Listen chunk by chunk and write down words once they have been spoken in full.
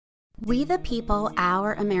We the People,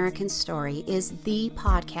 Our American Story is the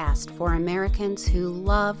podcast for Americans who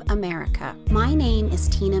love America. My name is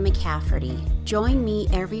Tina McCafferty. Join me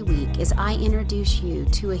every week as I introduce you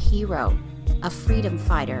to a hero, a freedom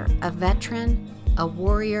fighter, a veteran, a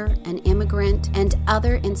warrior, an immigrant, and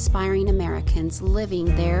other inspiring Americans living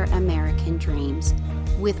their American dreams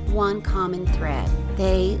with one common thread.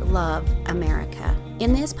 They love America.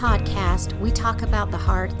 In this podcast, we talk about the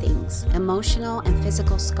hard things, emotional and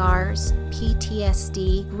physical scars,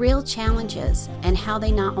 PTSD, real challenges, and how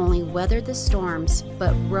they not only weathered the storms,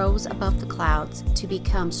 but rose above the clouds to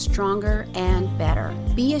become stronger and better.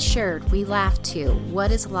 Be assured we laugh too. What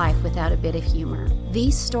is life without a bit of humor?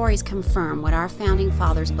 These stories confirm what our founding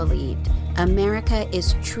fathers believed. America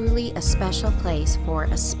is truly a special place for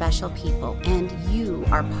a special people, and you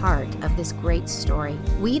are part of this great story.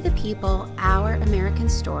 We the People, Our American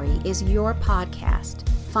Story is your podcast.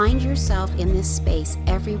 Find yourself in this space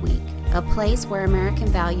every week, a place where American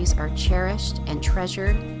values are cherished and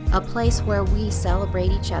treasured, a place where we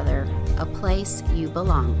celebrate each other, a place you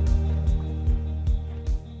belong.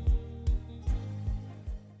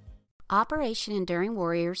 Operation Enduring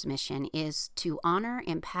Warrior's mission is to honor,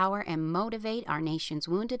 empower, and motivate our nation's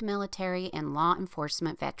wounded military and law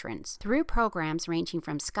enforcement veterans. Through programs ranging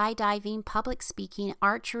from skydiving, public speaking,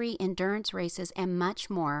 archery, endurance races, and much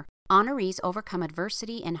more, honorees overcome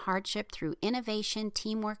adversity and hardship through innovation,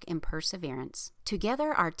 teamwork, and perseverance.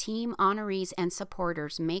 Together, our team, honorees, and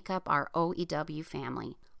supporters make up our OEW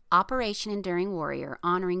family. Operation Enduring Warrior,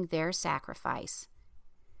 honoring their sacrifice.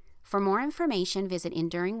 For more information, visit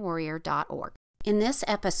enduringwarrior.org. In this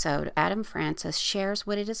episode, Adam Francis shares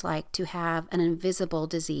what it is like to have an invisible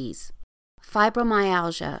disease.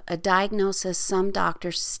 Fibromyalgia, a diagnosis some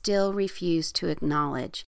doctors still refuse to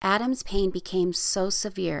acknowledge. Adam's pain became so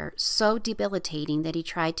severe, so debilitating that he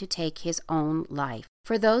tried to take his own life.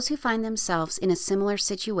 For those who find themselves in a similar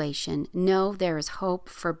situation, know there is hope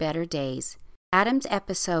for better days. Adam's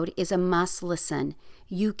episode is a must listen.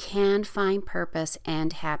 You can find purpose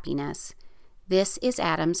and happiness. This is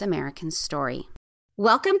Adam's American Story.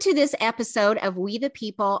 Welcome to this episode of We the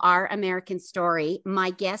People, Our American Story.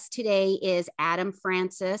 My guest today is Adam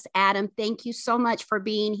Francis. Adam, thank you so much for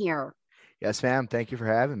being here. Yes, ma'am. Thank you for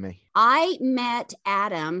having me. I met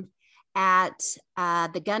Adam at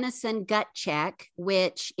the Gunnison Gut Check,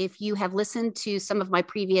 which if you have listened to some of my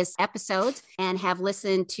previous episodes and have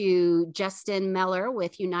listened to Justin Meller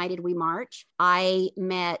with United We March, I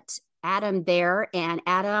met Adam there, and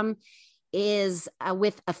Adam is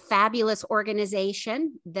with a fabulous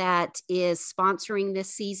organization that is sponsoring this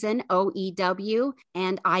season, OEW.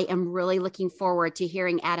 And I am really looking forward to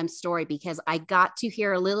hearing Adam's story because I got to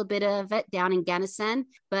hear a little bit of it down in Gunnison,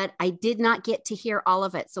 but I did not get to hear all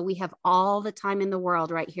of it. So we have all the time in the world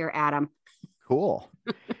right here, Adam. Cool.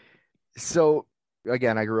 So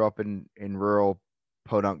again, I grew up in rural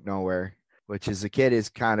Podunk nowhere, which as a kid is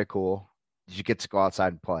kind of cool. You get to go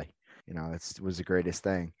outside and play. You know, it was the greatest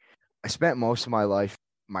thing. I spent most of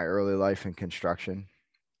my early life in construction.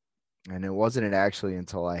 And it wasn't actually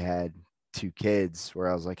until I had 2 kids where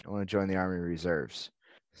I was like, I want to join the Army Reserves.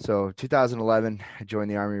 So 2011, I joined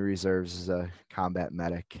the Army Reserves as a combat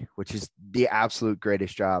medic, which is the absolute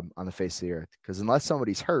greatest job on the face of the earth. Because unless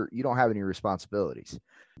somebody's hurt, you don't have any responsibilities.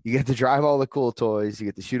 You get to drive all the cool toys, you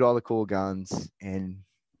get to shoot all the cool guns. And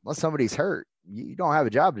unless somebody's hurt, you don't have a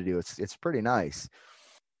job to do. It's pretty nice.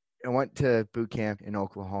 I went to boot camp in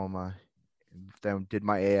Oklahoma, then did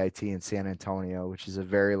my AIT in San Antonio, which is a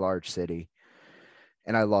very large city.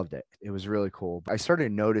 And I loved it. It was really cool. I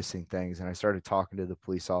started noticing things and I started talking to the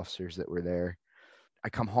police officers that were there. I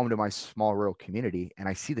come home to my small rural community and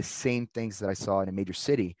I see the same things that I saw in a major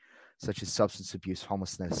city, such as substance abuse,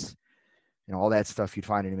 homelessness, you know, all that stuff you'd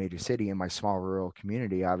find in a major city in my small rural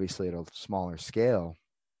community, obviously at a smaller scale.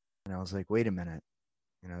 And I was like, wait a minute.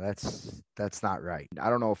 You know, that's not right.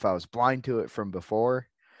 I don't know if I was blind to it from before,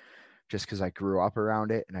 just because I grew up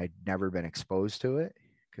around it and I'd never been exposed to it.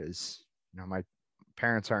 Because, you know, my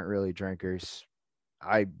parents aren't really drinkers.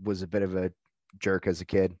 I was a bit of a jerk as a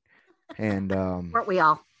kid. And weren't we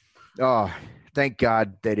all? Oh, thank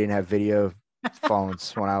God they didn't have video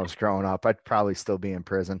phones when I was growing up. I'd probably still be in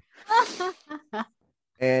prison.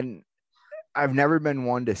 And I've never been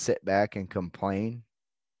one to sit back and complain.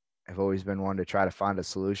 I've always been one to try to find a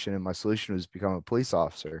solution, and my solution was become a police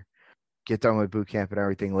officer. Get done with boot camp and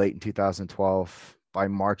everything late in 2012. By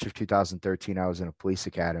March of 2013, I was in a police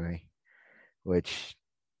academy, which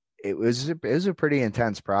it was a pretty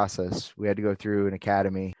intense process. We had to go through an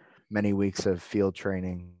academy, many weeks of field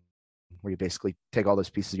training, where you basically take all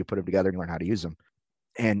those pieces, you put them together, and learn how to use them.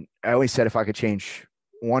 And I always said if I could change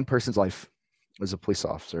one person's life as a police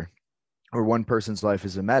officer, or one person's life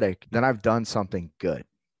as a medic, then I've done something good.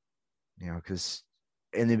 Because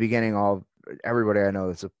in the beginning, everybody I know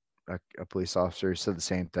that's a police officer said the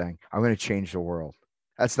same thing. I'm going to change the world.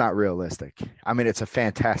 That's not realistic. I mean, it's a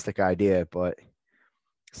fantastic idea, but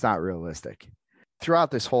it's not realistic.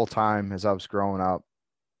 Throughout this whole time, as I was growing up,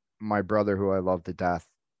 my brother, who I love to death,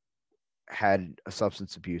 had a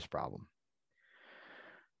substance abuse problem.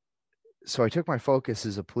 So I took my focus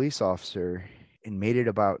as a police officer and made it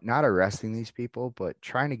about not arresting these people, but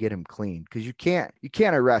trying to get them clean. Because you can't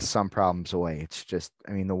arrest some problems away. It's just,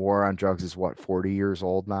 I mean, the war on drugs is 40 years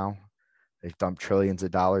old now. They've dumped trillions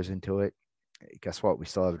of dollars into it. Guess what? We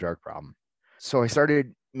still have a drug problem. So I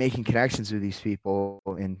started making connections with these people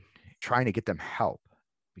and trying to get them help,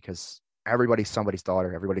 because everybody's somebody's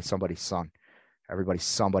daughter, everybody's somebody's son, everybody's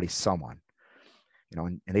somebody's someone,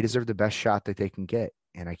 and they deserve the best shot that they can get.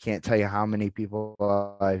 And I can't tell you how many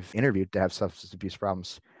people I've interviewed to have substance abuse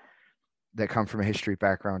problems that come from a history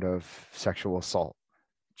background of sexual assault,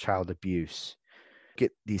 child abuse.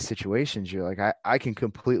 Get these situations, you're like, I can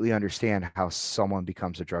completely understand how someone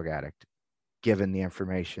becomes a drug addict, given the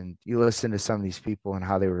information. You listen to some of these people and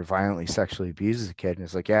how they were violently sexually abused as a kid, and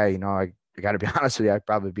it's like, yeah, I got to be honest with you, I'd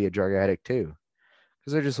probably be a drug addict too,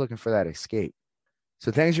 because they're just looking for that escape.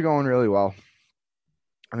 So things are going really well.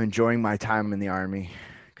 I'm enjoying my time in the Army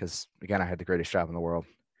because, again, I had the greatest job in the world.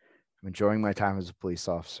 I'm enjoying my time as a police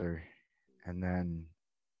officer. And then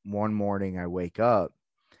one morning I wake up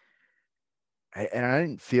and I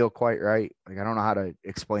didn't feel quite right. Like, I don't know how to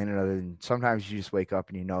explain it other than sometimes you just wake up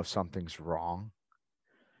and you know something's wrong.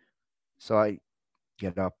 So I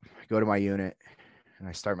get up, I go to my unit, and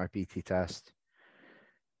I start my PT test.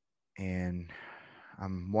 And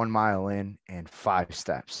I'm 1 mile in and 5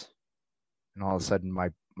 steps. And all of a sudden my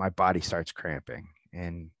body starts cramping.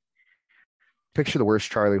 And picture the worst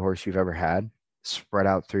Charlie horse you've ever had spread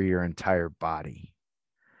out through your entire body.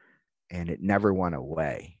 And it never went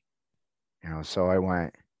away. So I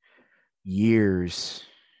went years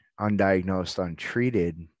undiagnosed,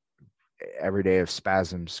 untreated, every day of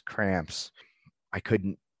spasms, cramps. I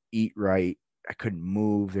couldn't eat right. I couldn't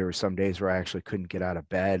move. There were some days where I actually couldn't get out of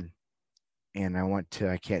bed. And I went to,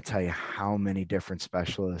 I can't tell you how many different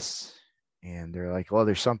specialists. And they're like, well,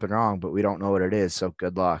 there's something wrong, but we don't know what it is. So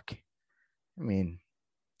good luck. I mean,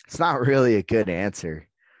 it's not really a good answer.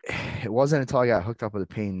 It wasn't until I got hooked up with a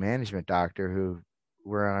pain management doctor who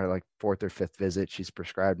we're on our like 4th or 5th visit. She's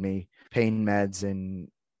prescribed me pain meds and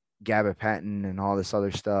gabapentin and all this other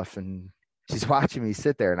stuff. And she's watching me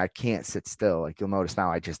sit there and I can't sit still. Like, you'll notice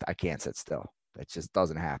now, I can't sit still. That just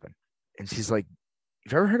doesn't happen. And she's like,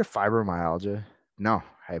 have you ever heard of fibromyalgia? No,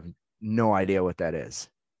 I have no idea what that is.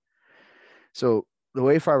 So the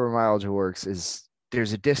way fibromyalgia works is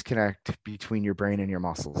there's a disconnect between your brain and your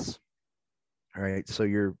muscles. All right. So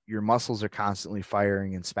your muscles are constantly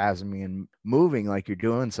firing and spasming and moving like you're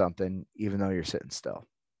doing something, even though you're sitting still.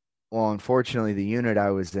 Well, unfortunately, the unit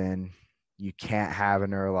I was in, you can't have a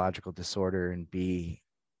neurological disorder and be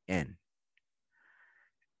in.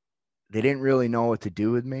 They didn't really know what to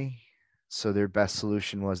do with me. So their best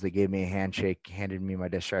solution was they gave me a handshake, handed me my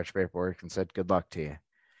discharge paperwork, and said, good luck to you.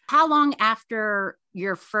 How long after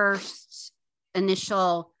your first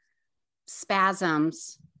initial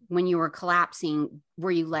spasms, when you were collapsing,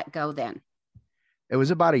 were you let go then? It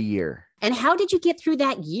was about a year. And how did you get through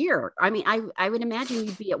that year? I mean, I would imagine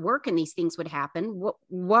you'd be at work and these things would happen.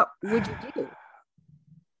 What would you do?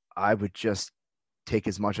 I would just take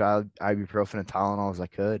as much ibuprofen and Tylenol as I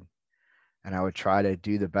could. And I would try to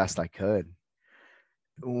do the best I could.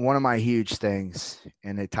 One of my huge things,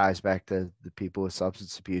 and it ties back to the people with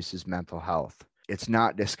substance abuse, is mental health. It's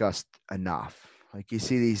not discussed enough. Like, you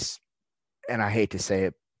see these, and I hate to say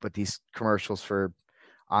it, but these commercials for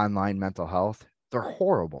online mental health, they're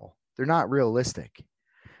horrible. They're not realistic.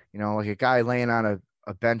 Like a guy laying on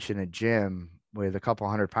a bench in a gym with a couple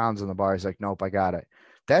 100 pounds on the bar is like, nope, I got it.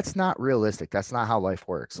 That's not realistic. That's not how life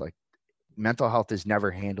works. Like, mental health is never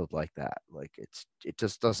handled like that. Like, it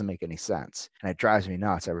just doesn't make any sense. And it drives me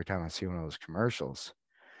nuts every time I see one of those commercials.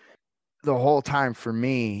 The whole time for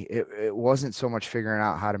me, it wasn't so much figuring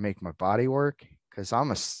out how to make my body work, because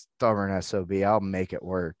I'm a stubborn SOB. I'll make it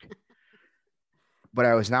work. But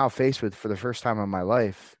I was now faced with, for the first time in my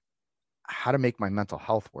life, how to make my mental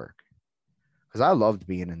health work. Because I loved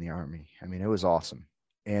being in the Army. I mean, it was awesome.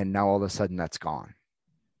 And now all of a sudden that's gone.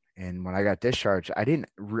 And when I got discharged, I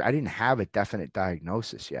didn't have a definite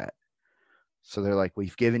diagnosis yet. So they're like,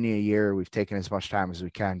 we've given you a year. We've taken as much time as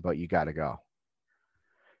we can, but you got to go.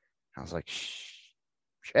 I was like,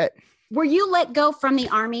 shit. Were you let go from the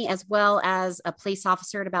Army as well as a police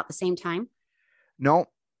officer at about the same time? No,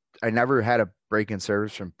 I never had a break in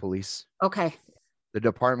service from police. Okay. The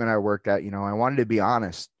department I worked at, I wanted to be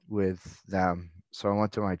honest with them. So I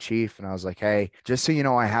went to my chief and I was like, hey, just so you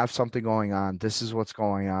know, I have something going on. This is what's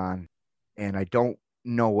going on. And I don't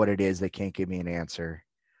know what it is. They can't give me an answer.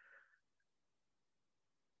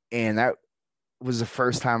 And that was the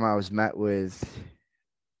first time I was met with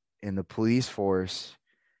in the police force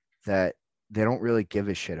that they don't really give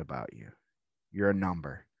a shit about you. You're a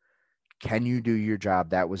number. Can you do your job?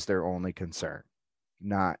 That was their only concern.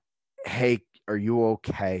 Not, hey, are you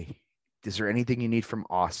okay? Is there anything you need from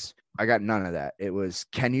us? I got none of that. It was,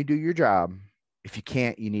 can you do your job? If you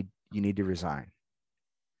can't, you need to resign.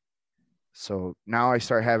 So now I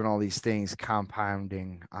start having all these things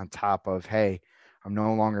compounding on top of, hey, I'm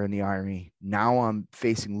no longer in the Army. Now I'm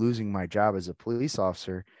facing losing my job as a police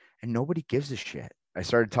officer, and nobody gives a shit. I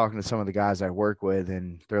started talking to some of the guys I work with,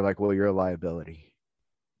 and they're like, well, you're a liability.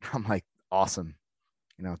 I'm like, awesome.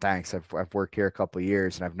 Thanks. I've worked here a couple of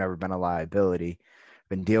years, and I've never been a liability. I've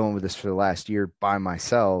been dealing with this for the last year by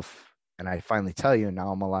myself, and I finally tell you,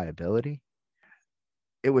 now I'm a liability.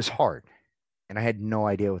 It was hard, and I had no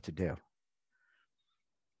idea what to do.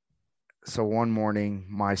 So one morning,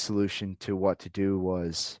 my solution to what to do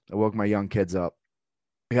was I woke my young kids up.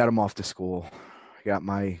 I got them off to school. I got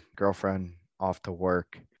my girlfriend off to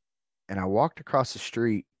work. And I walked across the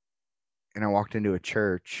street and I walked into a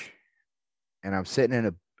church and I'm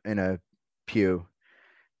sitting in a pew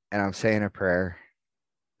and I'm saying a prayer.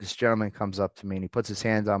 This gentleman comes up to me and he puts his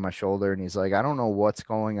hands on my shoulder and he's like, I don't know what's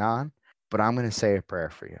going on, but I'm going to say a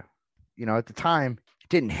prayer for you. At the time, it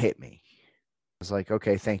didn't hit me. I was like,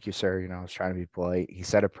 okay, thank you, sir. I was trying to be polite. He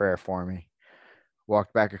said a prayer for me,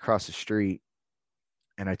 walked back across the street,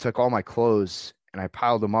 and I took all my clothes and I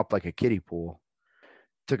piled them up like a kiddie pool.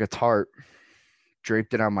 Took a tarp,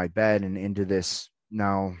 draped it on my bed and into this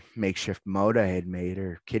now makeshift moat I had made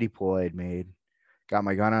or kiddie pool I had made. Got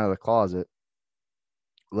my gun out of the closet,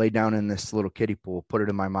 laid down in this little kiddie pool, put it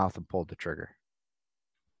in my mouth and pulled the trigger.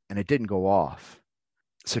 And it didn't go off.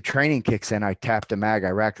 So training kicks in, I tapped the mag, I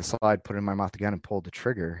racked the slide, put it in my mouth again and pulled the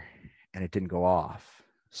trigger and it didn't go off.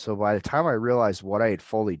 So by the time I realized what I had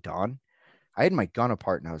fully done, I had my gun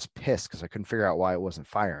apart and I was pissed because I couldn't figure out why it wasn't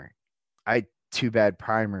firing. I had 2 bad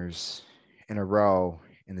primers in a row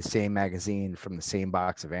in the same magazine from the same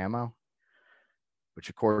box of ammo, which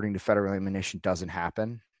according to Federal Ammunition doesn't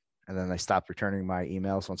happen. And then they stopped returning my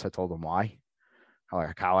emails once I told them why.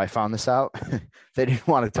 How I found this out. They didn't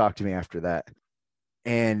want to talk to me after that.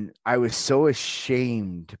 And I was so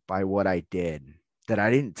ashamed by what I did that I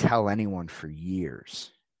didn't tell anyone for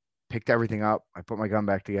years. Picked everything up. I put my gun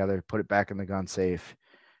back together, put it back in the gun safe,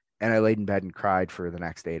 and I laid in bed and cried for the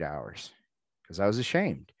next 8 hours because I was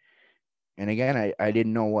ashamed. And again, I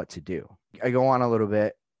didn't know what to do. I go on a little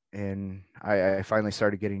bit, and I finally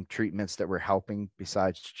started getting treatments that were helping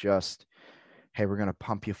besides just, hey, we're going to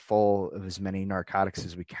pump you full of as many narcotics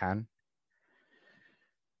as we can.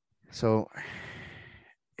 So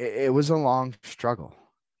it was a long struggle.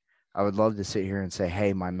 I would love to sit here and say,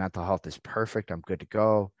 hey, my mental health is perfect. I'm good to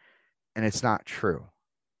go. And it's not true.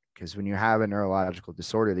 Because when you have a neurological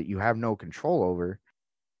disorder that you have no control over,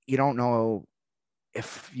 you don't know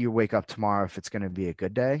if you wake up tomorrow, if it's going to be a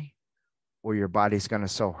good day or your body's going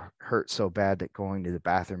to hurt so bad that going to the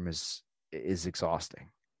bathroom is exhausting.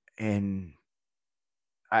 And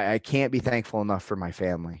I can't be thankful enough for my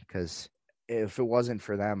family because if it wasn't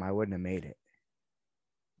for them, I wouldn't have made it.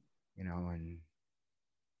 And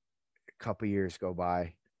a couple years go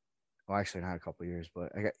by. Well, actually not a couple years,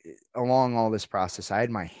 but along all this process, I had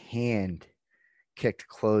my hand kicked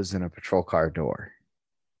closed in a patrol car door.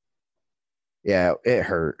 Yeah, it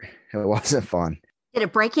hurt. It wasn't fun. Did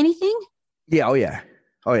it break anything? Yeah. Oh, yeah.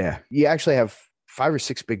 Oh, yeah. You actually have 5 or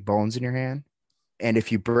 6 big bones in your hand. And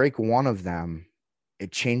if you break one of them,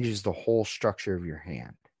 it changes the whole structure of your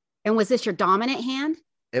hand. And was this your dominant hand?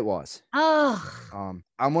 It was. Oh.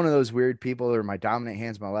 I'm one of those weird people where my dominant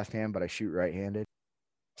hand's my left hand, but I shoot right-handed.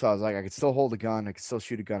 So I was like, I could still hold a gun. I could still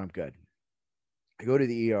shoot a gun. I'm good. I go to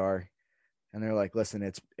the ER and they're like, listen,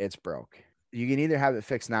 it's broke. You can either have it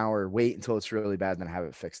fixed now or wait until it's really bad and then have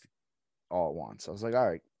it fixed all at once. I was like, all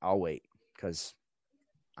right, I'll wait because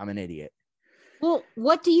I'm an idiot. Well,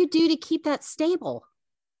 what do you do to keep that stable?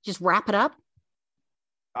 Just wrap it up?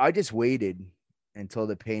 I just waited until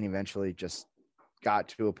the pain eventually just got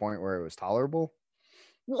to a point where it was tolerable.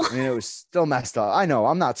 I mean, it was still messed up. I know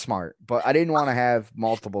I'm not smart, but I didn't want to have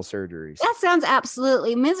multiple surgeries. That sounds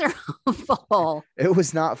absolutely miserable. It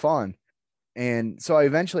was not fun. And so I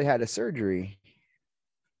eventually had a surgery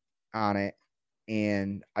on it,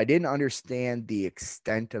 and I didn't understand the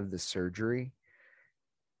extent of the surgery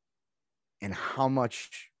and how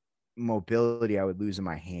much mobility I would lose in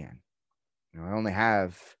my hand. I only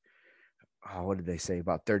have, what did they say,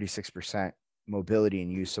 about 36% mobility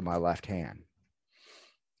and use of my left hand.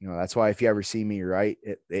 That's why if you ever see me write,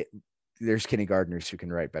 there's kindergartners who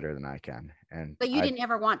can write better than I can. And But you didn't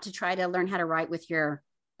ever want to try to learn how to write with your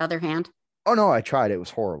other hand? Oh no, I tried. It was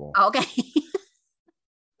horrible. Okay.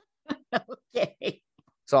 Okay.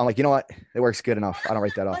 So I'm like, you know what? It works good enough. I don't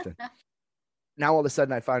write that often. Now all of a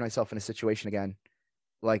sudden I find myself in a situation again,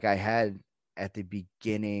 like I had at the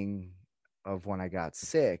beginning of when I got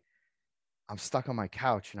sick. I'm stuck on my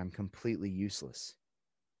couch and I'm completely useless.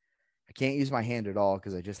 I can't use my hand at all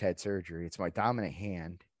because I just had surgery. It's my dominant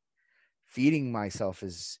hand. Feeding myself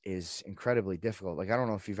is incredibly difficult. Like, I don't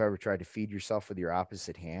know if you've ever tried to feed yourself with your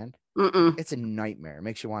opposite hand. Mm-mm. It's a nightmare. It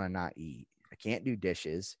makes you want to not eat. I can't do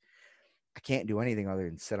dishes. I can't do anything other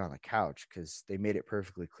than sit on the couch because they made it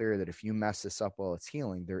perfectly clear that if you mess this up while it's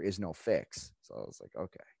healing, there is no fix. So I was like,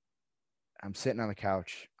 okay. I'm sitting on the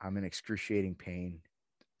couch. I'm in excruciating pain.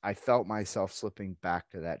 I felt myself slipping back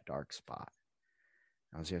to that dark spot.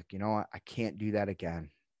 I was like, you know what? I can't do that again.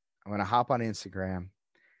 I'm going to hop on Instagram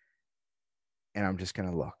and I'm just going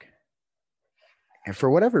to look. And for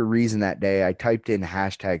whatever reason that day, I typed in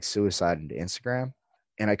hashtag suicide into Instagram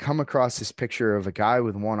and I come across this picture of a guy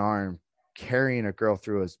with one arm carrying a girl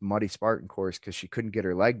through a muddy Spartan course because she couldn't get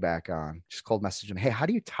her leg back on. Just cold message him, hey, how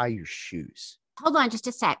do you tie your shoes? Hold on just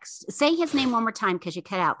a sec. Say his name one more time because you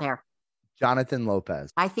cut out there. Jonathan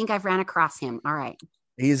Lopez. I think I've ran across him. All right.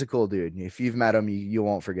 He's a cool dude. If you've met him, you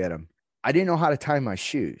won't forget him. I didn't know how to tie my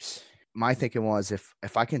shoes. My thinking was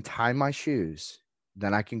if I can tie my shoes,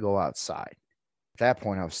 then I can go outside. At that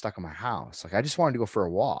point, I was stuck in my house. Like, I just wanted to go for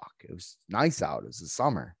a walk. It was nice out. It was the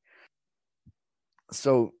summer.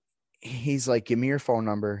 So he's like, give me your phone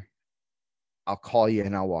number. I'll call you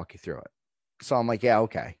and I'll walk you through it. So I'm like, yeah,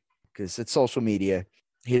 okay. Because it's social media.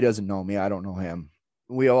 He doesn't know me. I don't know him.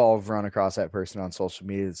 We all have run across that person on social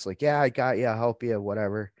media. It's like, yeah, I got you. I'll help you,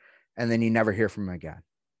 whatever. And then you never hear from him again.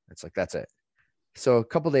 It's like, that's it. So a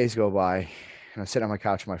couple days go by and I'm sitting on my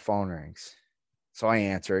couch. My phone rings. So I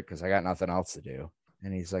answer it because I got nothing else to do.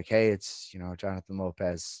 And he's like, hey, it's, Jonathan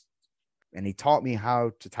Lopez. And he taught me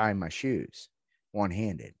how to tie my shoes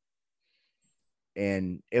one-handed.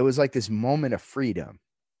 And it was like this moment of freedom.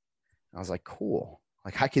 I was like, cool.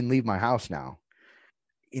 Like, I can leave my house now.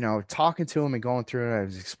 Talking to him and going through it, I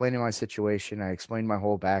was explaining my situation. I explained my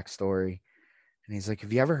whole backstory. And he's like,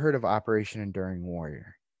 have you ever heard of Operation Enduring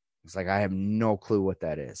Warrior? It's like, I have no clue what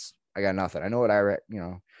that is. I got nothing. I know what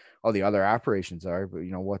all the other operations are, but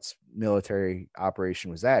what's military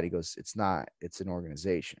operation was that? He goes, it's not, it's an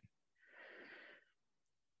organization.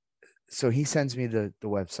 So he sends me the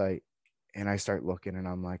website and I start looking and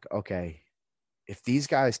I'm like, okay, if these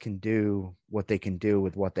guys can do what they can do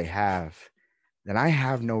with what they have, then I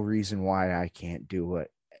have no reason why I can't do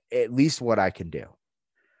at least what I can do.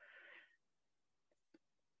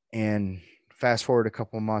 And fast forward a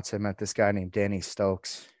couple of months, I met this guy named Danny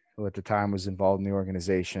Stokes, who at the time was involved in the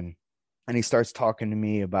organization. And he starts talking to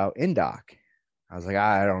me about INDOC. I was like,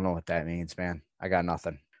 I don't know what that means, man. I got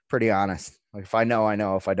nothing. Pretty honest. Like, if I know, I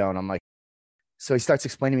know. If I don't, I'm like, so he starts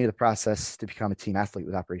explaining to me the process to become a team athlete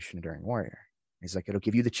with Operation Enduring Warrior. He's like, it'll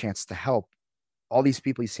give you the chance to help all these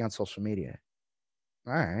people you see on social media.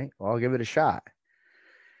 All right, well, I'll give it a shot.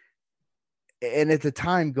 And at the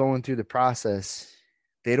time going through the process,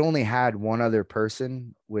 they'd only had one other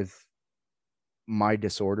person with my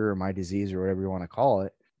disorder or my disease or whatever you want to call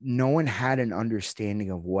it. No one had an understanding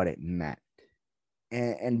of what it meant.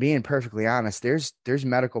 And being perfectly honest, there's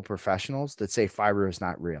medical professionals that say fibro is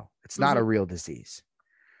not real. It's not a real disease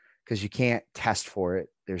because you can't test for it.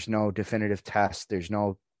 There's no definitive test. There's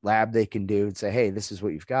no lab they can do and say, hey, this is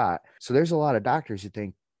what you've got. So there's a lot of doctors who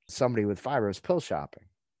think somebody with fibro is pill shopping.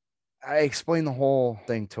 I explained the whole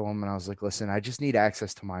thing to him and I was like, listen, I just need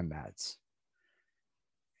access to my meds.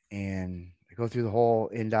 And I go through the whole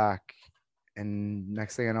INDOC and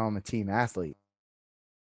next thing I know, I'm a team athlete.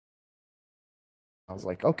 I was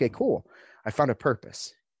like, okay, cool. I found a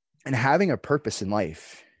purpose. And having a purpose in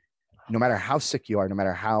life, no matter how sick you are, no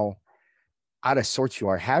matter how out of sorts you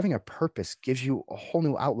are, having a purpose gives you a whole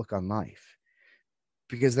new outlook on life.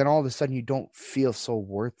 Because then all of a sudden you don't feel so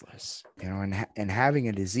worthless, and having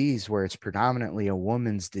a disease where it's predominantly a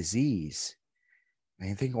woman's disease.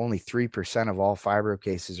 I think only 3% of all fibro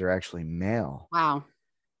cases are actually male. Wow.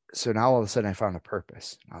 So now all of a sudden I found a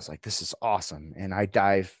purpose. I was like, this is awesome. And I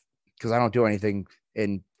dive because I don't do anything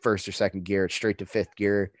in first or second gear. It's straight to fifth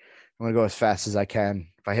gear. I'm going to go as fast as I can.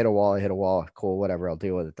 If I hit a wall, I hit a wall. Cool, whatever. I'll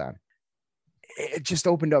deal with it then. It just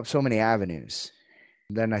opened up so many avenues.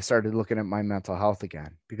 Then I started looking at my mental health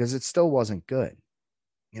again because it still wasn't good.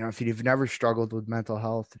 If you've never struggled with mental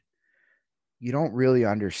health, you don't really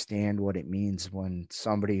understand what it means when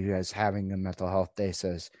somebody who is having a mental health day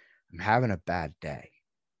says, I'm having a bad day.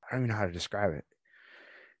 I don't even know how to describe it.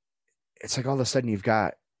 It's like all of a sudden you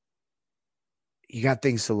got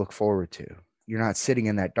things to look forward to. You're not sitting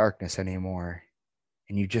in that darkness anymore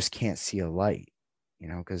and you just can't see a light,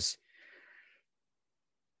 because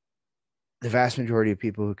the vast majority of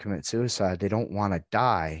people who commit suicide, they don't want to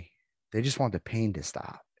die. They just want the pain to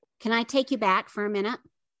stop. Can I take you back for a minute?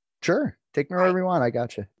 Sure. Take me wherever you want. I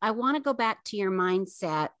got you. I want to go back to your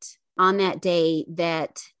mindset on that day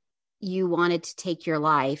that you wanted to take your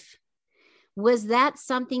life. Was that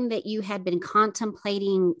something that you had been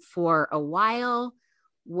contemplating for a while?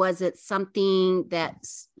 Was it something that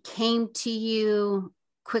came to you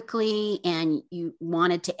quickly and you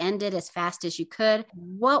wanted to end it as fast as you could?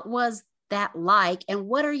 What was that like? And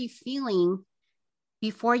what are you feeling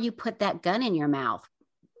before you put that gun in your mouth?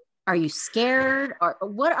 Are you scared? Or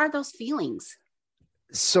what are those feelings?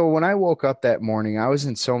 So when I woke up that morning, I was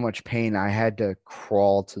in so much pain, I had to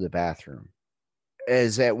crawl to the bathroom.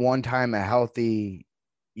 As at one time a healthy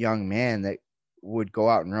young man that would go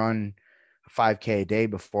out and run a 5K a day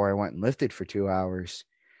before I went and lifted for 2 hours,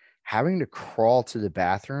 having to crawl to the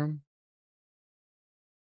bathroom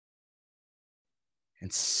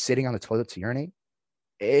and sitting on the toilet to urinate,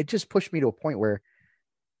 it just pushed me to a point where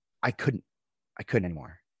I couldn't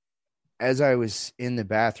anymore. As I was in the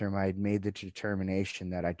bathroom, I had made the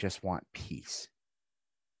determination that I just want peace.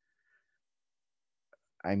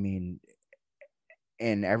 I mean,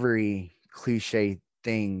 in every cliche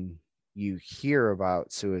thing you hear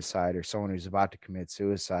about suicide or someone who's about to commit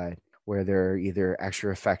suicide, where they're either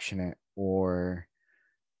extra affectionate or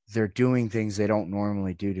they're doing things they don't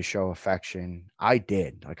normally do to show affection. I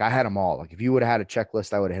did. Like, I had them all. Like, if you would have had a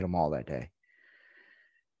checklist, I would have hit them all that day.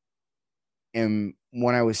 And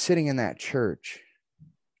when I was sitting in that church,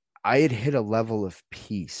 I had hit a level of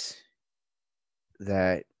peace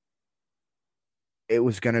that it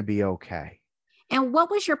was going to be okay. And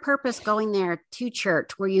what was your purpose going there to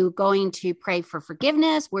church? Were you going to pray for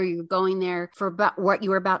forgiveness? Were you going there for what you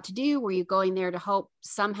were about to do? Were you going there to hope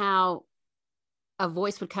somehow a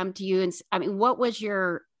voice would come to you? And what was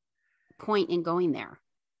your point in going there?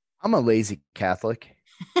 I'm a lazy Catholic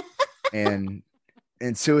and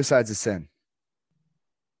suicide's a sin.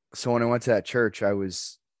 So when I went to that church, I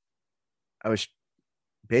was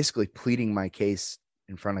basically pleading my case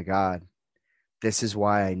in front of God. This is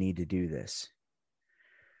why I need to do this.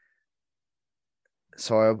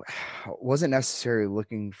 So I wasn't necessarily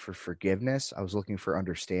looking for forgiveness. I was looking for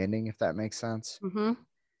understanding, if that makes sense. Mm-hmm.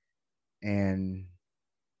 And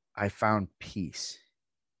I found peace.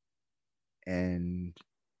 And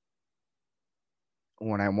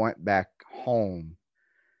when I went back home,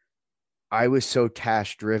 I was so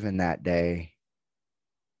task driven that day.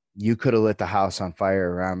 You could have lit the house on fire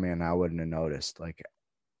around me and I wouldn't have noticed. Like,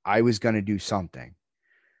 I was going to do something.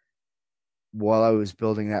 While I was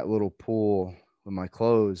building that little pool with my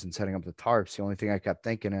clothes and setting up the tarps, the only thing I kept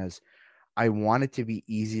thinking is I want it to be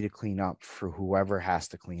easy to clean up for whoever has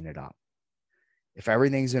to clean it up. If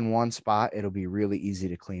everything's in one spot, it'll be really easy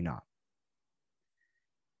to clean up.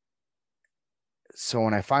 So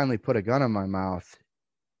when I finally put a gun in my mouth,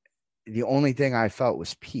 the only thing I felt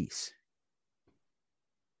was peace.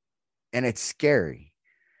 And it's scary.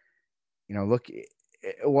 Look, it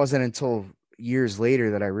wasn't until years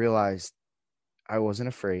later that I realized I wasn't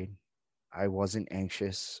afraid. I wasn't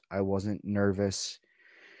anxious. I wasn't nervous.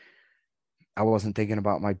 I wasn't thinking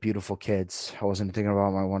about my beautiful kids. I wasn't thinking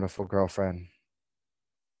about my wonderful girlfriend.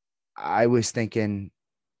 I was thinking,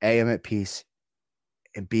 A, I'm at peace,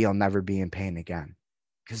 and B, I'll never be in pain again.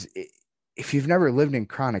 Because if you've never lived in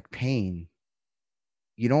chronic pain,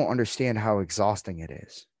 you don't understand how exhausting it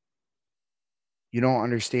is. You don't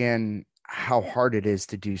understand how hard it is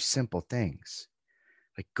to do simple things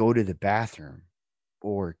like go to the bathroom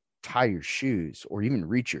or tie your shoes or even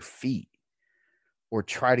reach your feet or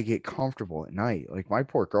try to get comfortable at night. Like my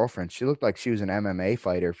poor girlfriend, she looked like she was an MMA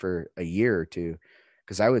fighter for a year or two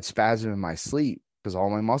because I would spasm in my sleep because all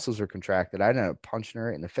my muscles were contracted. I'd end up punching her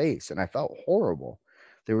right in the face and I felt horrible.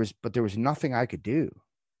 There was nothing I could do.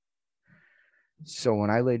 So when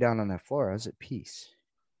I lay down on that floor, I was at peace.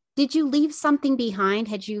 Did you leave something behind?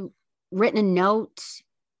 Had you written a note?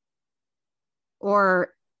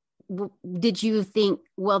 Or did you think,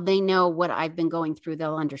 well, they know what I've been going through,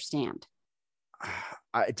 they'll understand?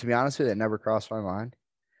 To be honest with you, it never crossed my mind.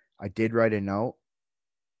 I did write a note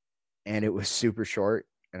and it was super short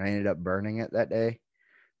and I ended up burning it that day.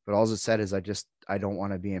 But all it said is, I don't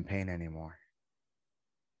want to be in pain anymore.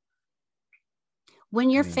 When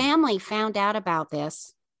your family found out about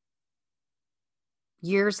this,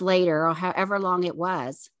 years later, or however long it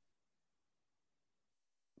was,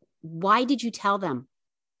 why did you tell them?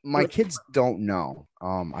 My kids don't know.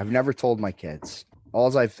 I've never told my kids.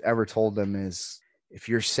 All I've ever told them is if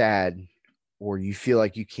you're sad or you feel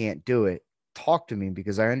like you can't do it, talk to me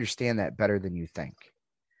because I understand that better than you think.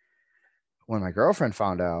 When my girlfriend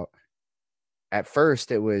found out, at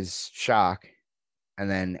first it was shock and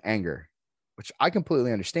then anger, which I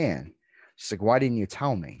completely understand. She's like, why didn't you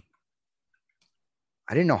tell me?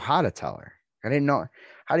 I didn't know how to tell her. I didn't know.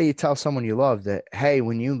 How do you tell someone you love that, hey,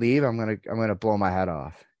 when you leave, I'm gonna blow my head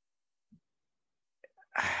off?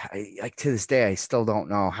 Like to this day, I still don't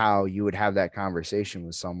know how you would have that conversation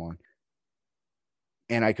with someone.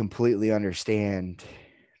 And I completely understand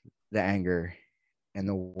the anger and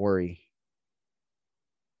the worry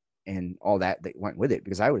and all that went with it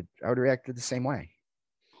because I would react the same way.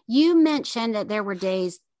 You mentioned that there were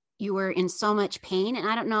days you were in so much pain, and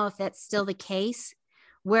I don't know if that's still the case,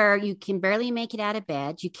 where you can barely make it out of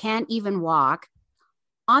bed, you can't even walk.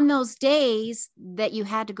 On those days that you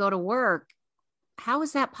had to go to work, how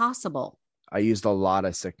is that possible? I used a lot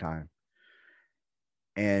of sick time.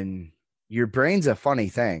 And your brain's a funny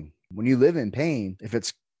thing. When you live in pain, if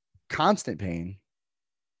it's constant pain,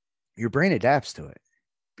 your brain adapts to it.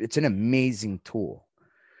 It's an amazing tool.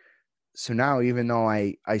 So now, even though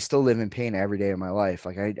I still live in pain every day of my life,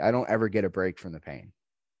 like I don't ever get a break from the pain.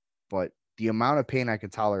 But the amount of pain I can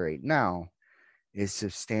tolerate now is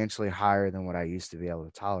substantially higher than what I used to be able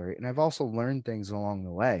to tolerate. And I've also learned things along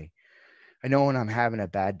the way. I know when I'm having a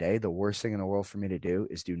bad day, the worst thing in the world for me to do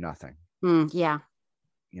is do nothing. Yeah.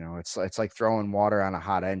 You know, it's like throwing water on a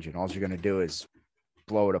hot engine. All you're going to do is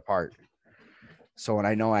blow it apart. So when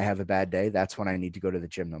I know I have a bad day, that's when I need to go to the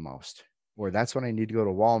gym the most. Or that's when I need to go to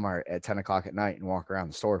Walmart at 10 o'clock at night and walk around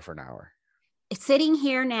the store for an hour. Sitting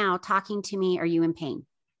here now talking to me, are you in pain?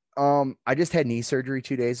 I just had knee surgery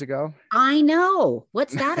 2 days ago. I know.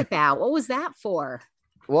 What's that about? What was that for?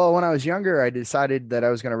 Well, when I was younger, I decided that I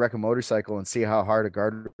was going to wreck a motorcycle and see how hard a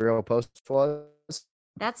guardrail post was.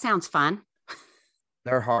 That sounds fun.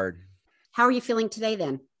 They're hard. How are you feeling today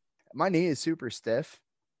then? My knee is super stiff,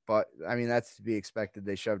 but I mean, that's to be expected.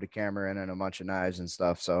 They shoved a camera in and a bunch of knives and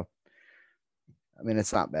stuff. So, I mean,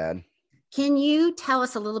 it's not bad. Can you tell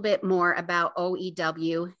us a little bit more about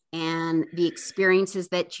OEW and the experiences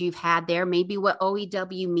that you've had there? Maybe what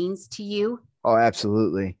OEW means to you? Oh,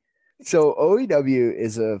 absolutely. So OEW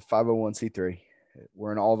is a 501c3.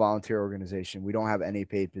 We're an all volunteer organization. We don't have any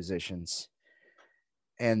paid positions.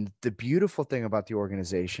 And the beautiful thing about the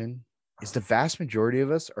organization is the vast majority of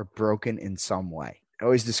us are broken in some way. I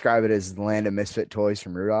always describe it as the land of misfit toys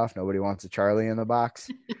from Rudolph. Nobody wants a Charlie in the box.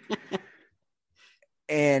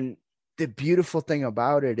 And the beautiful thing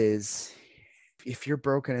about it is if you're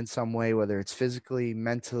broken in some way, whether it's physically,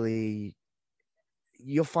 mentally,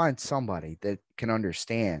 you'll find somebody that can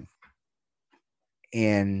understand.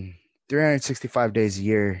 And 365 days a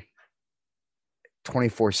year,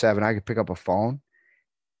 24/7, I could pick up a phone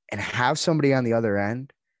and have somebody on the other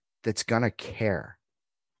end that's going to care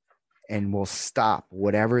and will stop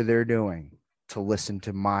whatever they're doing to listen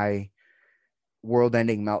to my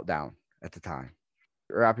world-ending meltdown at the time.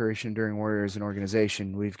 Our Operation Enduring Warrior is an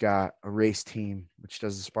organization. We've got a race team, which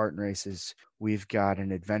does the Spartan races. We've got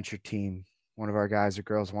an adventure team. One of our guys or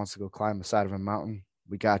girls wants to go climb the side of a mountain.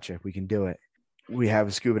 We got you. We can do it. We have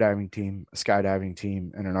a scuba diving team, a skydiving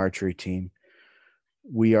team, and an archery team.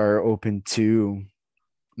 We are open to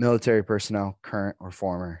military personnel, current or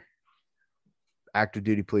former, active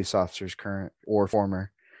duty police officers, current or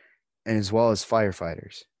former, and as well as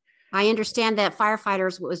firefighters. I understand that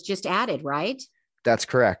firefighters was just added, right? That's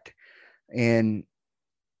correct. And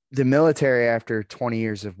the military, after 20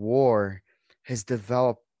 years of war, has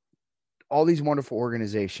developed all these wonderful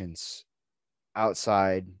organizations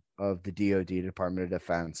outside of the DoD, Department of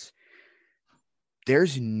Defense.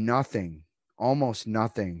 There's nothing, almost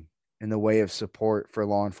nothing, in the way of support for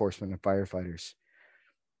law enforcement and firefighters.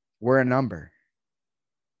 We're a number.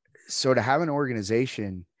 So to have an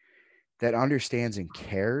organization that understands and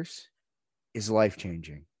cares is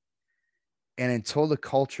life-changing. And until the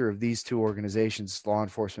culture of these two organizations, law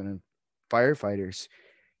enforcement and firefighters,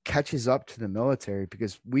 catches up to the military,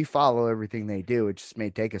 because we follow everything they do, it just may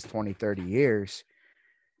take us 20, 30 years,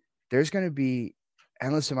 there's going to be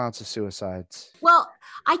endless amounts of suicides. Well,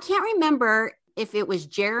 I can't remember if it was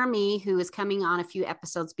Jeremy, who was coming on a few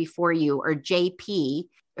episodes before you, or JP,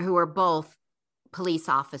 who are both police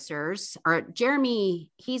officers. Or Jeremy,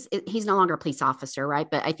 he's no longer a police officer, right?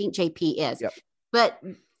 But I think JP is. Yep. But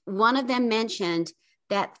one of them mentioned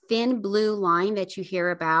that thin blue line that you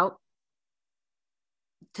hear about.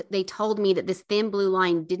 they told me that this thin blue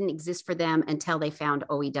line didn't exist for them until they found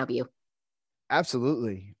OEW.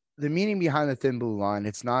 Absolutely. The meaning behind the thin blue line,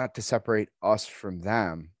 it's not to separate us from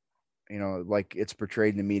them, like it's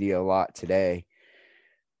portrayed in the media a lot today.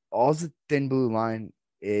 All the thin blue line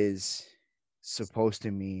is supposed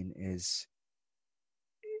to mean is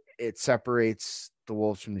it separates the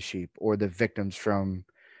wolves from the sheep, or the victims from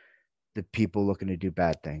the people looking to do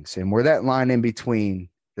bad things. And we're that line in between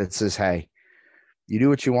that says, hey, you do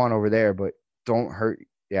what you want over there, but don't hurt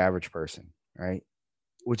the average person, right?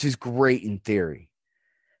 Which is great in theory.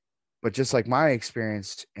 But just like my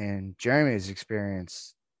experience and Jeremy's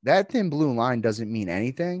experience, that thin blue line doesn't mean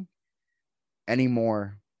anything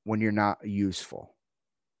anymore when you're not useful.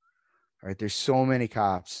 Right? There's so many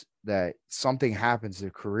cops that something happens,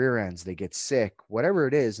 their career ends, they get sick, whatever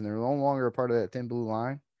it is, and they're no longer a part of that thin blue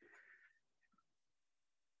line.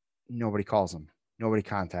 Nobody calls them. Nobody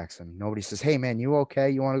contacts them. Nobody says, hey, man, you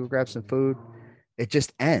okay? You want to go grab some food? It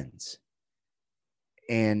just ends.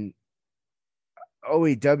 And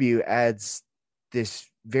OEW adds this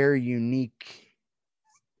very unique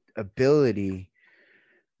ability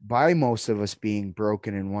by most of us being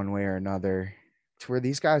broken in one way or another to where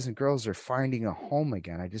these guys and girls are finding a home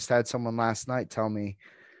again. I just had someone last night tell me,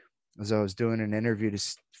 as I was doing an interview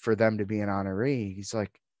for them to be an honoree, he's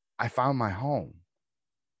like, I found my home.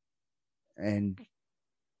 And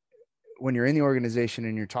when you're in the organization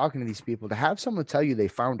and you're talking to these people, to have someone tell you they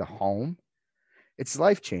found a home, it's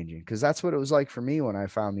life-changing, because that's what it was like for me when I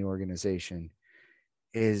found the organization.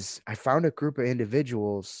 Is I found a group of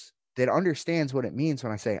individuals that understands what it means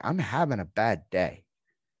when I say I'm having a bad day.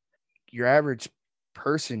 Your average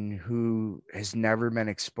person who has never been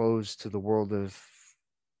exposed to the world of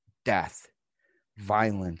death,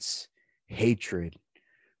 violence, hatred,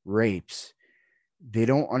 rapes, they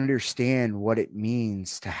don't understand what it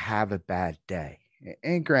means to have a bad day.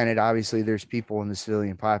 And granted, obviously there's people in the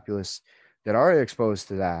civilian populace that are exposed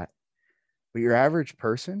to that, but your average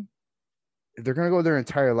person, they're going to go their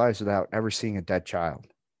entire lives without ever seeing a dead child.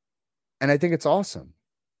 And I think it's awesome.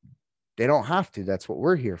 They don't have to. That's what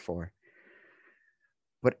we're here for.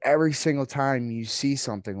 But every single time you see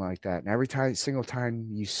something like that, and every single time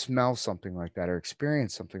you smell something like that or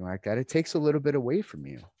experience something like that, it takes a little bit away from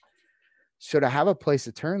you. So to have a place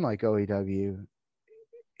to turn like OEW,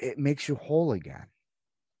 it makes you whole again.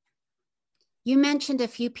 You mentioned a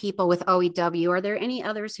few people with OEW. Are there any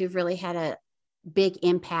others who've really had a big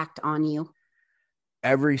impact on you?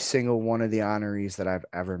 Every single one of the honorees that I've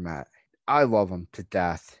ever met, I love them to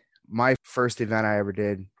death. My first event I ever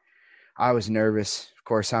did, I was nervous. Of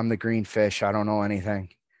course, I'm the green fish. I don't know anything.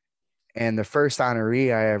 And the first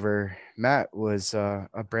honoree I ever met was a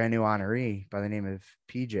brand new honoree by the name of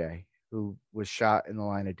PJ, who was shot in the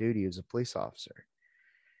line of duty as a police officer.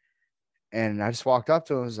 And I just walked up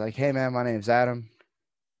to him and was like, hey, man, my name's Adam.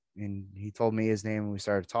 And he told me his name and we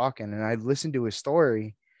started talking. And I listened to his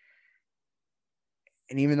story.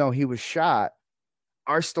 And even though he was shot,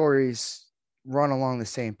 our stories run along the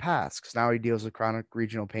same paths, because now he deals with chronic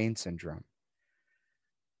regional pain syndrome.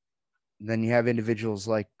 And then you have individuals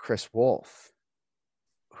like Chris Wolf,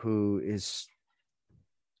 who is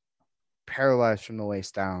paralyzed from the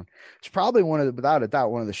waist down. It's probably without a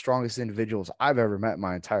doubt, one of the strongest individuals I've ever met in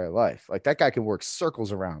my entire life. Like, that guy can work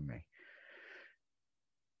circles around me.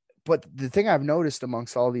 But the thing I've noticed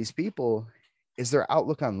amongst all these people is their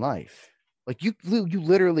outlook on life. Like, you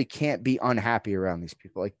literally can't be unhappy around these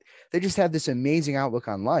people. Like, they just have this amazing outlook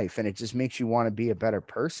on life, and it just makes you want to be a better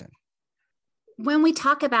person. When we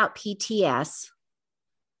talk about PTS,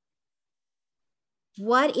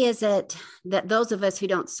 what is it that those of us who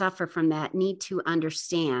don't suffer from that need to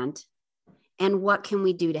understand, and what can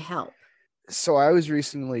we do to help? So I was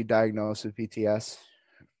recently diagnosed with PTS,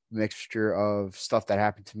 mixture of stuff that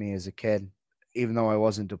happened to me as a kid. Even though I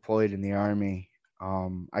wasn't deployed in the Army,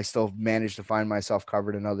 I still managed to find myself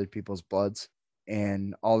covered in other people's bloods,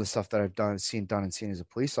 and all the stuff that I've done and seen as a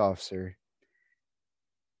police officer.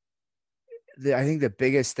 I think the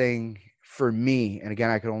biggest thing for me, and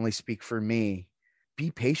again, I can only speak for me,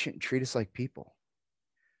 be patient and treat us like people.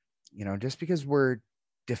 Just because we're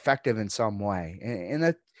defective in some way,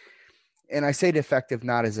 and I say defective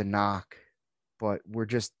not as a knock, but we're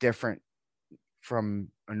just different from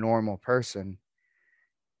a normal person,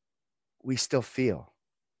 we still feel.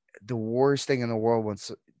 The worst thing in the world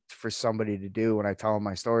wants for somebody to do when I tell them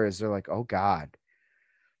my story is they're like, oh God,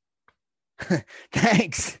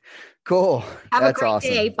 thanks. Cool. Have That's a great awesome.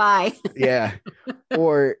 day. Bye. Yeah.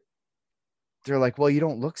 Or they're like, well, you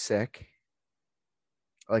don't look sick.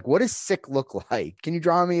 Like, what does sick look like? Can you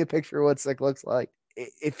draw me a picture of what sick looks like?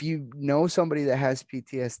 If you know somebody that has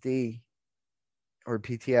PTSD, or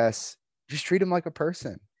PTS, just treat them like a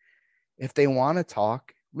person. If they want to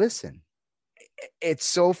talk, listen. It's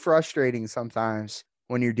so frustrating sometimes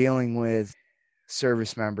when you're dealing with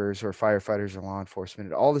service members or firefighters or law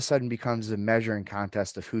enforcement. It all of a sudden becomes a measuring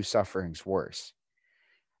contest of whose suffering's worse.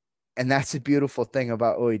 And that's the beautiful thing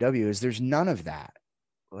about OEW is there's none of that.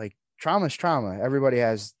 Like trauma's trauma. Everybody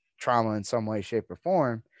has trauma in some way, shape, or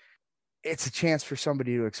form. It's a chance for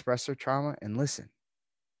somebody to express their trauma and listen.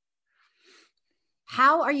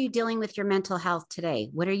 How are you dealing with your mental health today?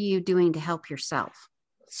 What are you doing to help yourself?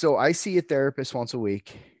 So I see a therapist once a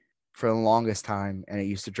week for the longest time, and it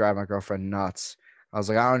used to drive my girlfriend nuts. I was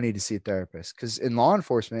like, I don't need to see a therapist because in law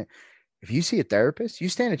enforcement, if you see a therapist, you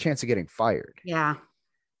stand a chance of getting fired. Yeah.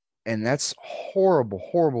 And that's horrible,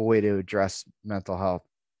 horrible way to address mental health.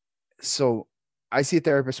 So I see a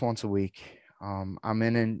therapist once a week. I'm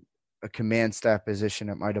in a command staff position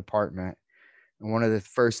at my department. And one of the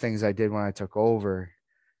first things I did when I took over,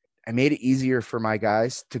 I made it easier for my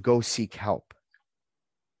guys to go seek help.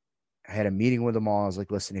 I had a meeting with them all. I was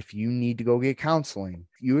like, listen, if you need to go get counseling,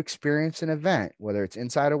 if you experience an event, whether it's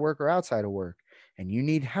inside of work or outside of work, and you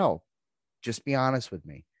need help, just be honest with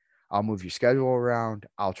me. I'll move your schedule around.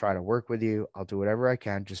 I'll try to work with you. I'll do whatever I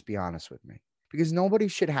can. Just be honest with me. Because nobody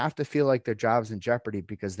should have to feel like their job's in jeopardy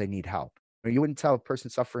because they need help. You wouldn't tell a person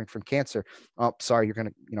suffering from cancer, oh, sorry, you're going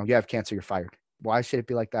to, you have cancer, you're fired. Why should it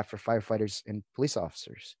be like that for firefighters and police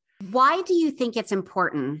officers? Why do you think it's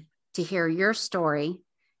important to hear your story,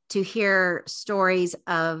 to hear stories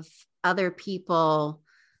of other people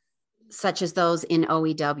such as those in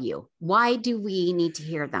OEW? Why do we need to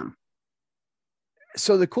hear them?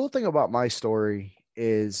 So the cool thing about my story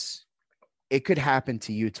is it could happen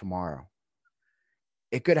to you tomorrow.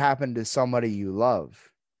 It could happen to somebody you love.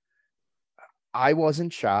 I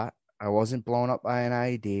wasn't shot. I wasn't blown up by an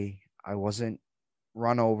IED. I wasn't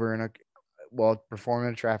run over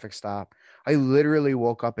performing a traffic stop. I literally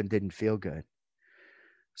woke up and didn't feel good.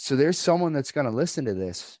 So there's someone that's going to listen to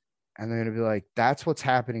this and they're going to be like, that's what's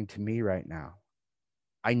happening to me right now.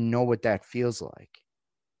 I know what that feels like.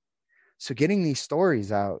 So getting these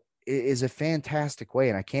stories out is a fantastic way.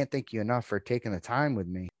 And I can't thank you enough for taking the time with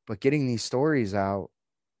me, but getting these stories out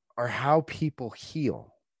are how people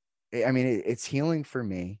heal. I mean, it's healing for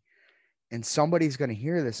me. And somebody's going to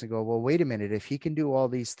hear this and go, well, wait a minute. If he can do all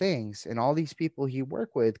these things and all these people he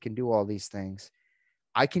work with can do all these things,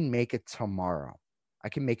 I can make it tomorrow. I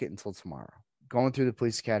can make it until tomorrow. Going through the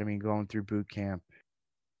police academy, going through boot camp,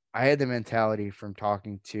 I had the mentality from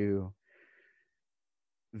talking to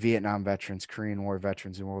Vietnam veterans, Korean War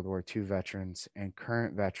veterans, and World War II veterans, and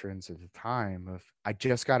current veterans at the time of, I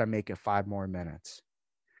just got to make it 5 more minutes.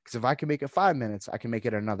 Because if I can make it 5 minutes, I can make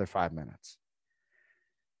it another 5 minutes.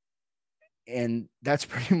 And that's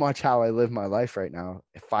pretty much how I live my life right now,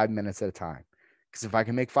 5 minutes at a time. Because if I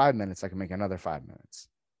can make 5 minutes, I can make another 5 minutes.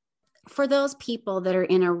 For those people that are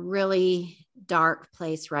in a really dark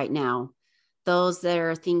place right now, those that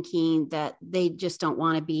are thinking that they just don't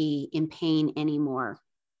want to be in pain anymore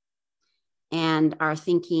and are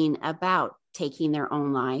thinking about taking their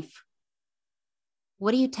own life,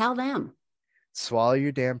 what do you tell them? Swallow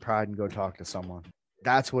your damn pride and go talk to someone.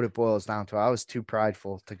 That's what it boils down to. I was too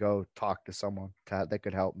prideful to go talk to someone that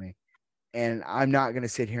could help me. And I'm not going to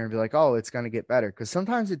sit here and be like, oh, it's going to get better. Because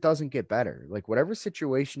sometimes it doesn't get better. Like whatever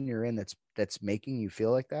situation you're in that's making you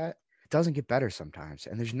feel like that, it doesn't get better sometimes.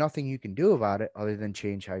 And there's nothing you can do about it other than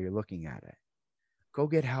change how you're looking at it. Go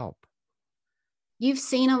get help. You've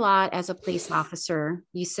seen a lot as a police officer.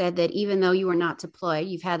 You said that even though you were not deployed,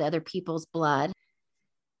 you've had other people's blood.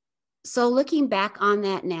 So looking back on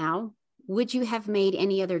that now, would you have made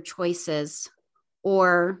any other choices,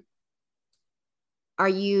 or are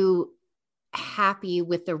you happy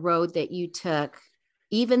with the road that you took,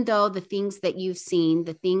 even though the things that you've seen,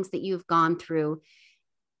 the things that you've gone through,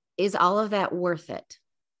 is all of that worth it?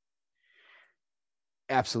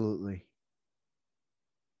 Absolutely.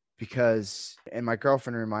 Because, and my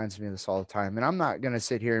girlfriend reminds me of this all the time, and I'm not going to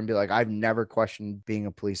sit here and be like, I've never questioned being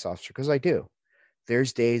a police officer, because I do.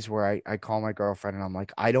 There's days where I call my girlfriend and I'm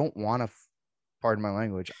like, I don't want to, pardon my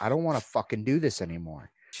language, I don't want to fucking do this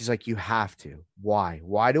anymore. She's like, you have to. Why?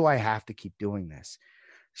 Why do I have to keep doing this?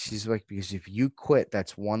 She's like, because if you quit,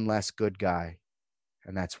 that's one less good guy.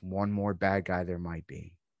 And that's one more bad guy there might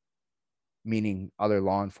be. Meaning other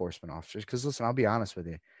law enforcement officers. Because listen, I'll be honest with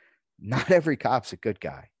you. Not every cop's a good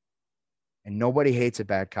guy. And nobody hates a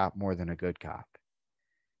bad cop more than a good cop.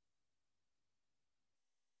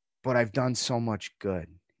 But I've done so much good.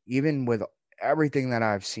 Even with everything that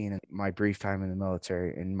I've seen in my brief time in the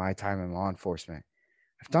military, in my time in law enforcement,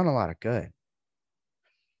 I've done a lot of good.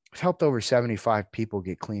 I've helped over 75 people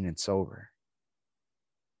get clean and sober.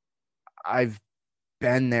 I've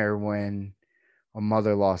been there when a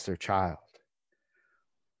mother lost their child,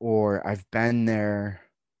 or I've been there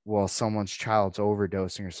while someone's child's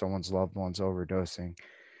overdosing or someone's loved one's overdosing.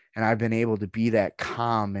 And I've been able to be that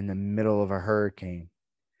calm in the middle of a hurricane.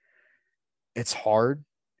 It's hard.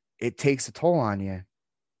 It takes a toll on you,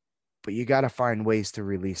 but you got to find ways to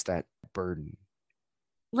release that burden.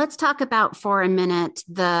 Let's talk about for a minute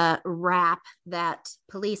the rap that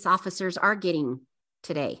police officers are getting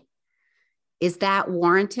today. Is that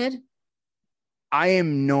warranted? I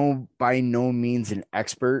am by no means an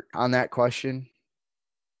expert on that question.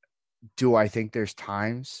 Do I think there's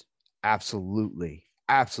times? Absolutely.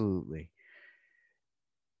 Absolutely.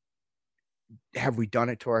 Have we done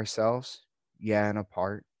it to ourselves? Yeah, in a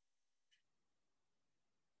part.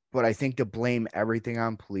 But I think to blame everything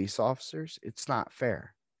on police officers, it's not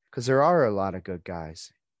fair, because there are a lot of good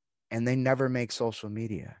guys and they never make social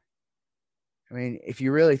media. I mean, if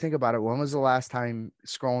you really think about it, when was the last time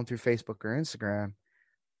scrolling through Facebook or Instagram,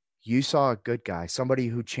 you saw a good guy, somebody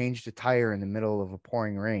who changed a tire in the middle of a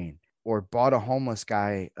pouring rain, or bought a homeless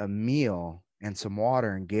guy a meal and some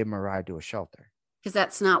water and gave him a ride to a shelter? Because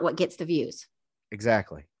that's not what gets the views.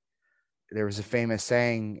 Exactly. There was a famous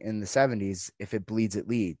saying in the 70s, if it bleeds, it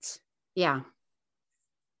leads. Yeah.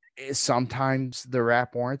 Is sometimes the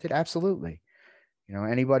rap warranted? Absolutely. You know,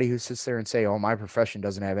 anybody who sits there and say, oh, my profession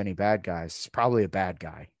doesn't have any bad guys, is probably a bad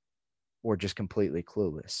guy or just completely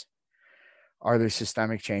clueless. Are there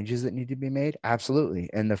systemic changes that need to be made? Absolutely.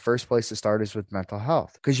 And the first place to start is with mental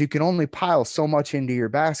health, because you can only pile so much into your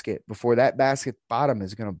basket before that basket bottom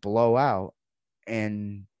is going to blow out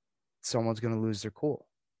and someone's going to lose their cool.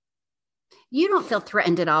 You don't feel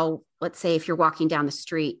threatened at all, let's say, if you're walking down the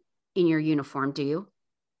street in your uniform, do you?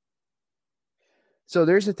 So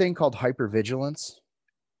there's a thing called hypervigilance.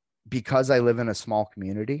 Because I live in a small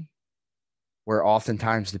community where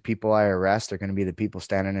oftentimes the people I arrest are going to be the people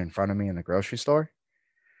standing in front of me in the grocery store,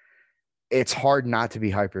 it's hard not to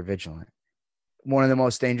be hypervigilant. One of the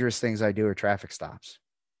most dangerous things I do are traffic stops.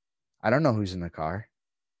 I don't know who's in the car.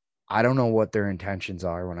 I don't know what their intentions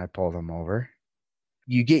are when I pull them over.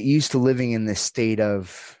 You get used to living in this state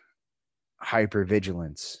of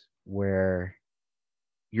hypervigilance where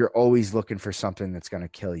you're always looking for something that's going to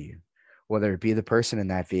kill you, whether it be the person in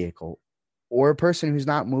that vehicle or a person who's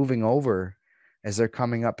not moving over as they're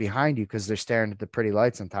coming up behind you because they're staring at the pretty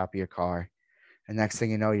lights on top of your car. And next thing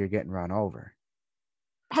you know, you're getting run over.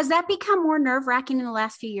 Has that become more nerve-wracking in the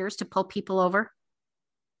last few years to pull people over?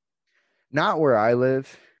 Not where I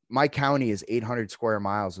live. My county is 800 square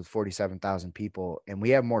miles with 47,000 people, and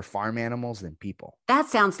we have more farm animals than people. That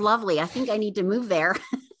sounds lovely. I think I need to move there.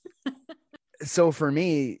 So for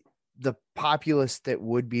me, the populace that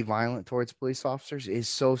would be violent towards police officers is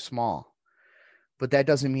so small. But that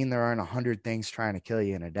doesn't mean there aren't 100 things trying to kill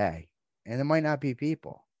you in a day. And it might not be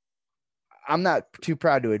people. I'm not too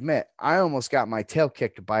proud to admit, I almost got my tail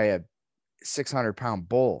kicked by a 600-pound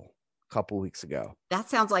bull a couple weeks ago. That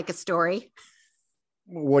sounds like a story.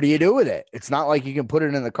 What do you do with it? It's not like you can put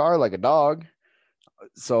it in the car like a dog.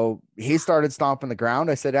 So he started stomping the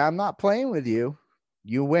ground. I said, I'm not playing with you.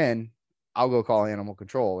 You win. I'll go call animal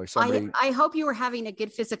control or somebody. I hope you were having a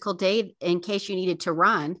good physical day in case you needed to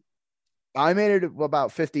run. I made it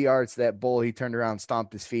about 50 yards to that bull. He turned around,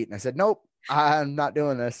 stomped his feet, and I said, nope, I'm not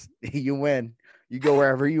doing this. You win. You go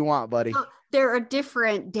wherever you want, buddy. There are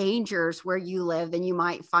different dangers where you live than you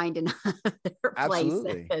might find in other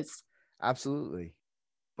Absolutely. places. Absolutely.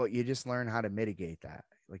 But you just learn how to mitigate that.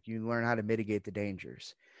 Like you learn how to mitigate the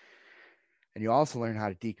dangers. And you also learn how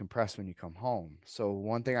to decompress when you come home. So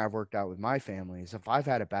one thing I've worked out with my family is if I've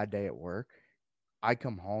had a bad day at work, I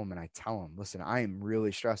come home and I tell them, listen, I am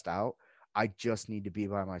really stressed out. I just need to be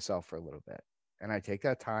by myself for a little bit. And I take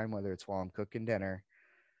that time, whether it's while I'm cooking dinner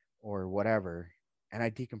or whatever, and I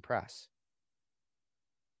decompress.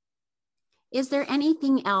 Is there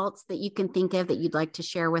anything else that you can think of that you'd like to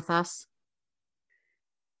share with us?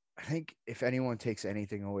 I think if anyone takes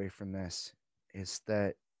anything away from this, it's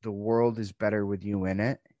that the world is better with you in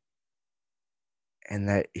it. And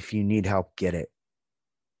that if you need help, get it.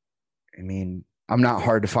 I mean, I'm not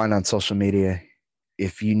hard to find on social media.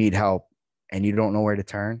 If you need help and you don't know where to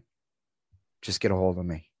turn, just get a hold of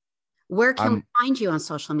me. Where can we find you on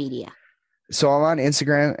social media? So I'm on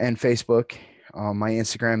Instagram and Facebook. My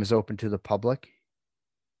Instagram is open to the public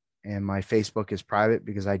and my Facebook is private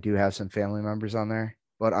because I do have some family members on there.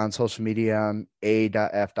 But on social media, I'm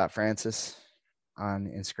a.f.francis on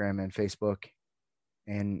Instagram and Facebook.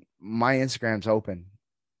 And my Instagram's open.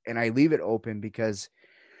 And I leave it open because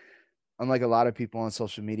unlike a lot of people on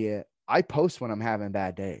social media, I post when I'm having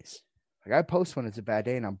bad days. Like, I post when it's a bad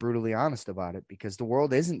day and I'm brutally honest about it, because the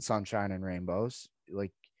world isn't sunshine and rainbows.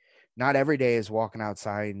 Like, not every day is walking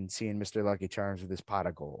outside and seeing Mr. Lucky Charms with his pot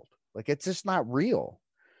of gold. Like, it's just not real.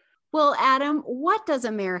 Well, Adam, what does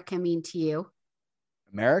America mean to you?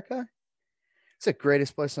 America? It's the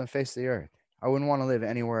greatest place on the face of the earth. I wouldn't want to live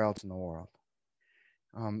anywhere else in the world.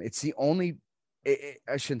 It's the only,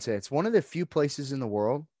 I shouldn't say, it's one of the few places in the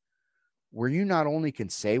world where you not only can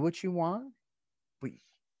say what you want, but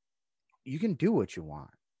you can do what you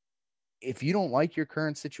want. If you don't like your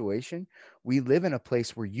current situation, we live in a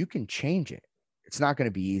place where you can change it. It's not going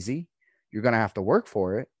to be easy. You're going to have to work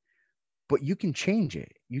for it, but you can change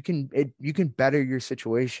it. You can better your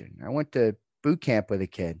situation. I went to boot camp with a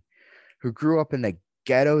kid who grew up in the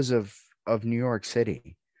ghettos of New York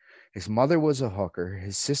City. His mother was a hooker.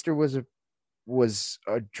 His sister was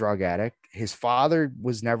a drug addict. His father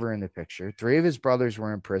was never in the picture. 3 of his brothers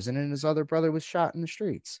were in prison, and his other brother was shot in the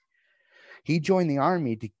streets. He joined the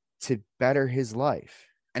army to better his life,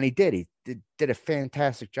 and he did. He did a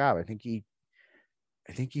fantastic job. I think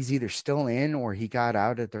he's either still in or he got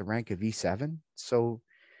out at the rank of E7. So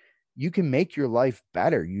you can make your life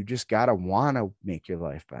better. You just gotta want to make your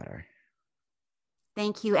life better.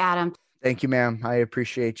 Thank you, Adam. Thank you, ma'am. I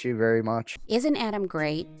appreciate you very much. Isn't Adam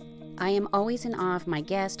great? I am always in awe of my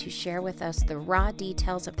guests who share with us the raw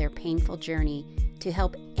details of their painful journey to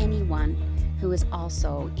help anyone who is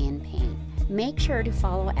also in pain. Make sure to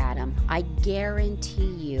follow Adam. I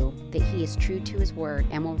guarantee you that he is true to his word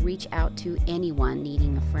and will reach out to anyone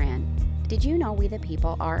needing a friend. Did you know We the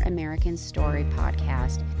People, Our American Story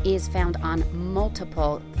podcast, is found on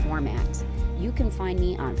multiple formats? You can find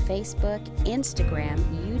me on Facebook, Instagram,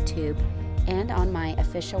 YouTube, and on my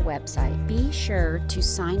official website. Be sure to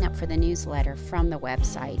sign up for the newsletter from the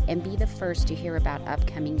website and be the first to hear about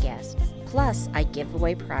upcoming guests. Plus, I give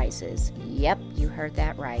away prizes. Yep, you heard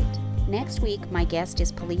that right. Next week, my guest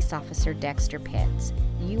is Police Officer Dexter Pitts.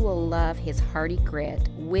 You will love his hearty grit,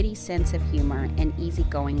 witty sense of humor, and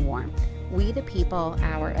easygoing warmth. We the People,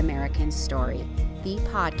 Our American Story, the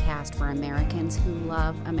podcast for Americans who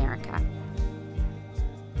love America.